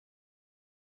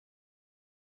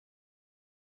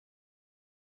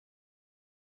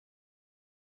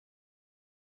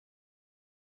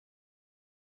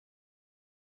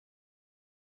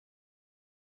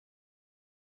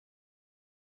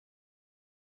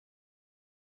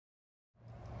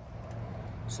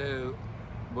So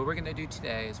what we're going to do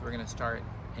today is we're going to start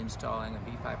installing a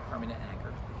V-5 permanent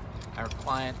anchor. Our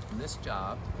client in this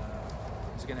job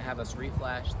is going to have us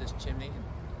reflash this chimney.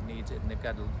 It needs it, and they've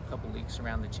got a couple leaks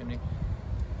around the chimney.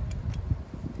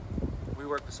 We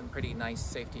work with some pretty nice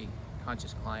safety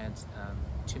conscious clients.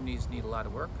 Chimneys need a lot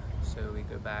of work, so we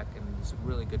go back, and it's a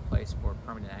really good place for a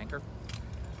permanent anchor.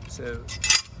 So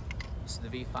this is the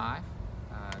V-5.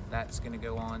 That's going to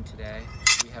go on today.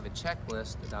 We have a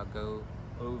checklist that I'll go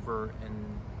over in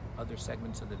other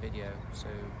segments of the video so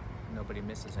nobody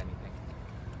misses anything.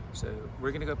 So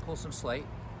we're going to go pull some slate.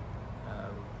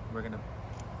 We're going to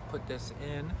put this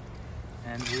in,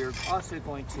 and we're also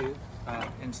going to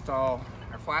install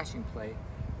our flashing plate,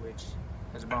 which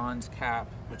has a bronze cap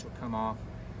which will come off,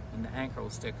 and the anchor will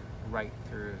stick right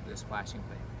through this flashing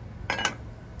plate.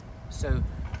 So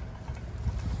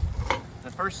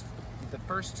the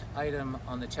first item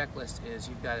on the checklist is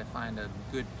you've got to find a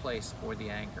good place for the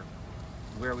anchor.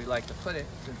 Where we like to put it,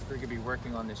 since we're going to be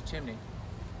working on this chimney,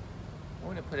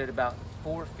 we're going to put it about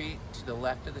 4 feet to the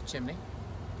left of the chimney.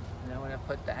 And I'm going to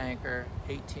put the anchor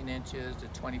 18 inches to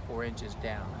 24 inches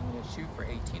down. I'm going to shoot for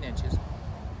 18 inches,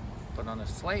 but on a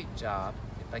slate job,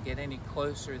 if I get any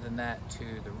closer than that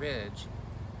to the ridge,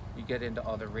 you get into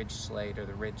all the ridge slate or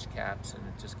the ridge caps, and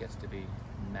it just gets to be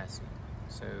messy.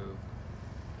 So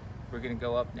we're going to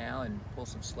go up now and pull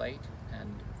some slate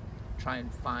and try and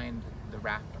find the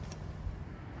rafter.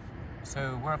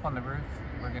 So we're up on the roof.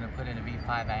 We're going to put in a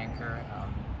V-5 anchor.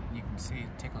 You can see,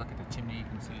 take a look at the chimney. You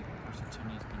can see, of course, the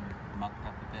chimney's been mucked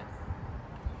up a bit.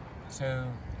 So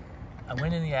I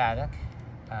went in the attic,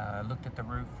 looked at the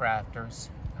roof rafters.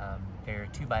 They're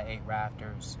 2x8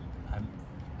 rafters. I'm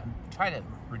trying to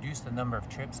reduce the number of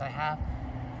trips I have.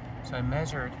 So I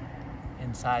measured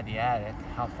inside the attic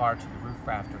how far to the roof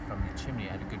rafter from the chimney.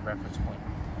 I had a good reference point.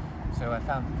 So I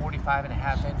found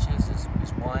 45.5 inches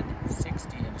is one,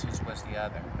 60 inches was the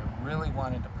other. I really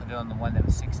wanted to put it on the one that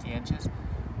was 60 inches,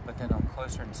 but then on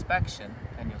closer inspection,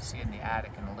 and you'll see in the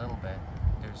attic in a little bit,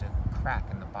 there's a crack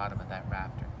in the bottom of that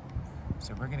rafter.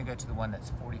 So we're gonna go to the one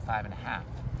that's 45.5.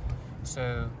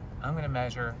 So I'm gonna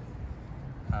measure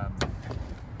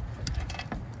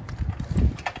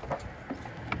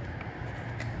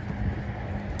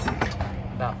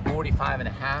about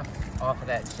 45.5 off of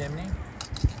that chimney.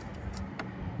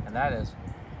 And that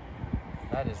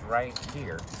is right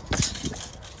here.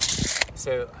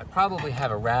 So I probably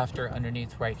have a rafter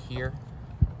underneath right here.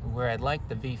 Where I'd like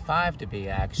the V-5 to be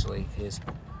actually is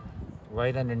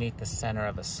right underneath the center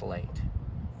of a slate.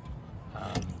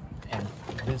 And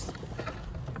this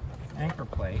anchor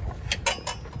plate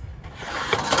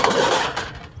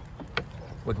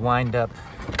would wind up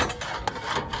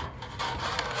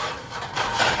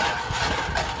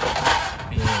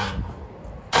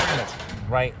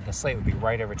right, the slate would be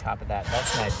right over top of that.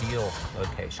 That's an ideal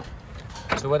location.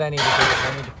 So what I need to do is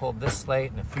I need to pull this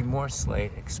slate and a few more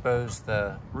slate, expose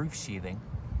the roof sheathing,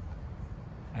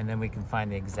 and then we can find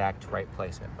the exact right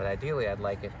placement. But ideally I'd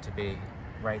like it to be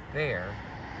right there,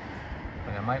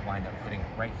 but I might wind up putting it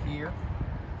right here.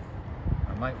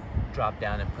 I might drop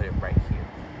down and put it right here.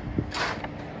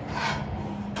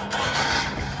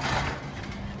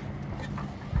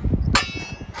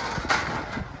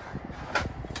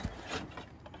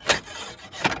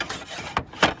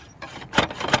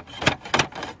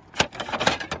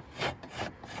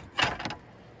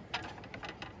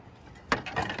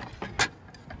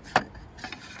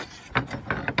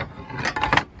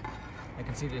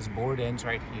 See, this board ends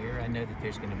right here. I know that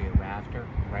there's going to be a rafter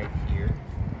right here.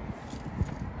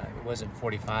 It wasn't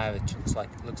 45. It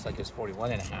looks like it's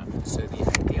 41.5. So the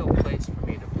ideal place for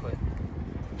me to put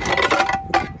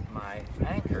my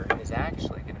anchor is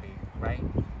actually going to be right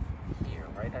here,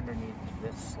 right underneath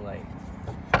this slate.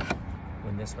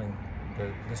 When this one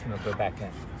will go back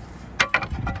in.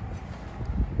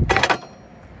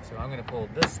 So I'm going to pull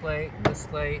this slate and this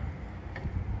slate,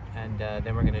 and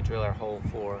then we're going to drill our hole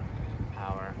for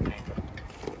our anchor.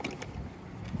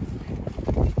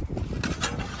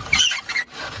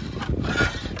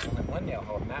 Only one nail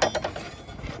hole in that one.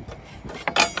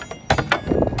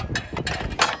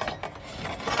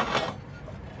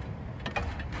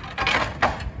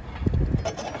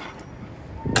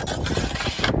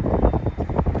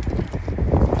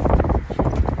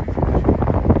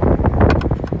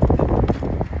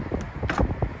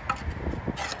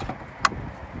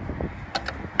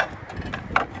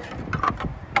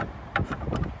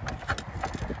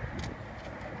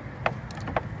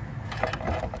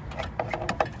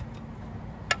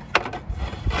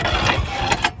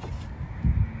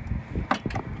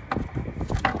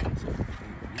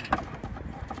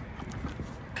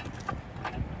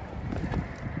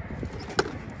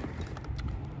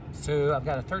 So I've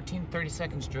got a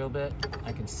 13/32 drill bit.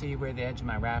 I can see where the edge of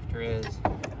my rafter is. I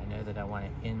know that I want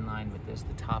it in line with this,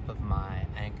 the top of my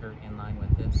anchor in line with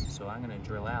this. So I'm going to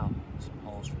drill out some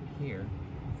holes from here,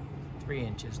 3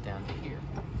 inches down to here.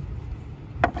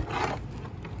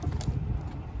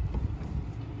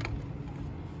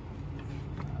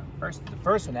 The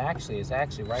first one actually is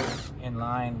right in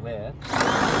line with the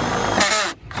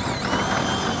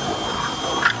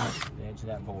edge of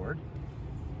that board.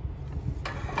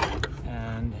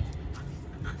 And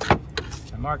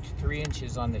I marked 3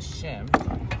 inches on this shim,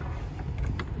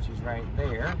 which is right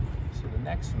there. So the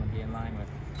next one will be in line with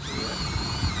here.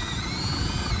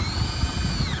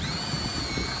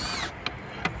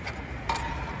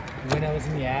 When I was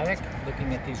in the attic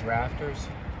looking at these rafters,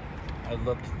 I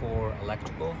looked for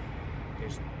electrical.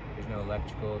 There's no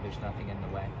electrical, there's nothing in the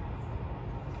way.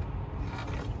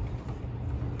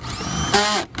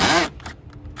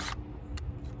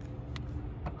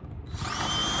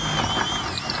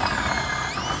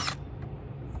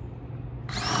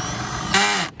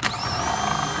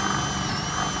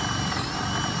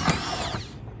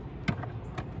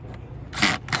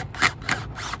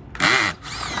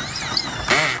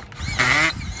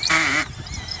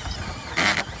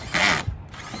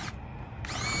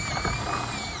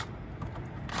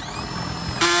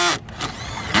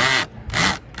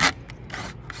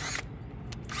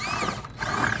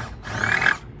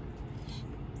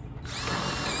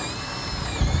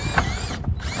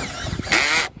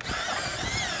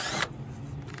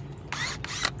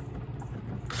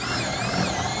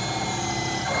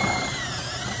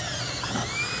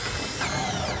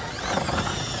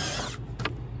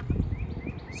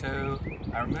 So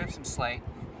I removed some slate.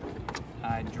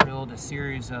 I drilled a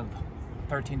series of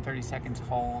 13/32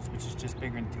 holes, which is just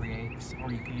bigger than 3/8,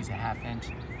 or you could use a 1/2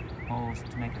 inch holes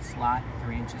to make a slot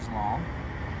 3 inches long.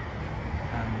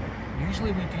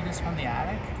 Usually we do this from the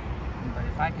attic, but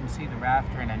if I can see the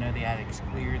rafter and I know the attic's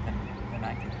clear, then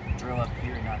I can drill up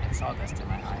here and not get sawdust in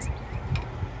my eyes.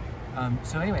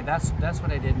 So anyway, that's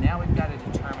what I did. Now we've got to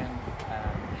determine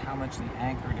how much the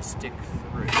anchor to stick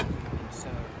through. So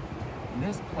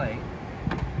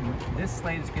this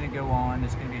slate is going to go on.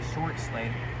 It's going to be a short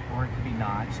slate, or it could be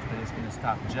notched, but it's going to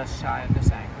stop just shy of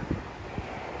this anchor.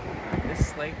 This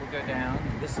slate will go down.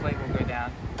 This slate will go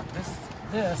down.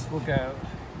 This will go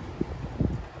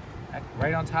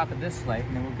right on top of this slate,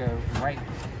 and then we'll go right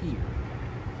here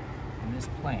in this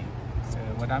plane. So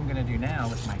what I'm going to do now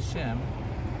with my shim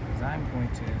is I'm going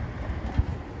to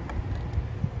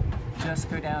just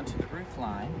go down to the roof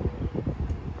line,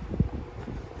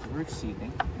 the roof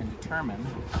sheathing, and determine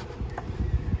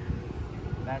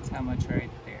that's how much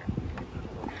right there.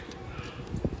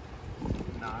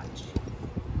 Notch.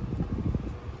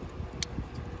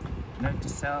 Note to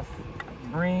self,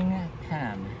 bring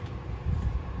pen.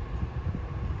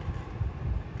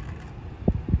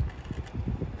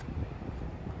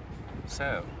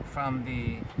 So from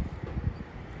the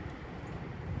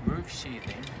roof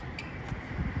sheathing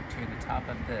to the top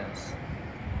of this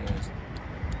is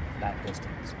that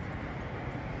distance.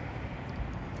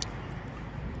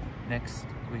 Next,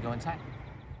 we go inside.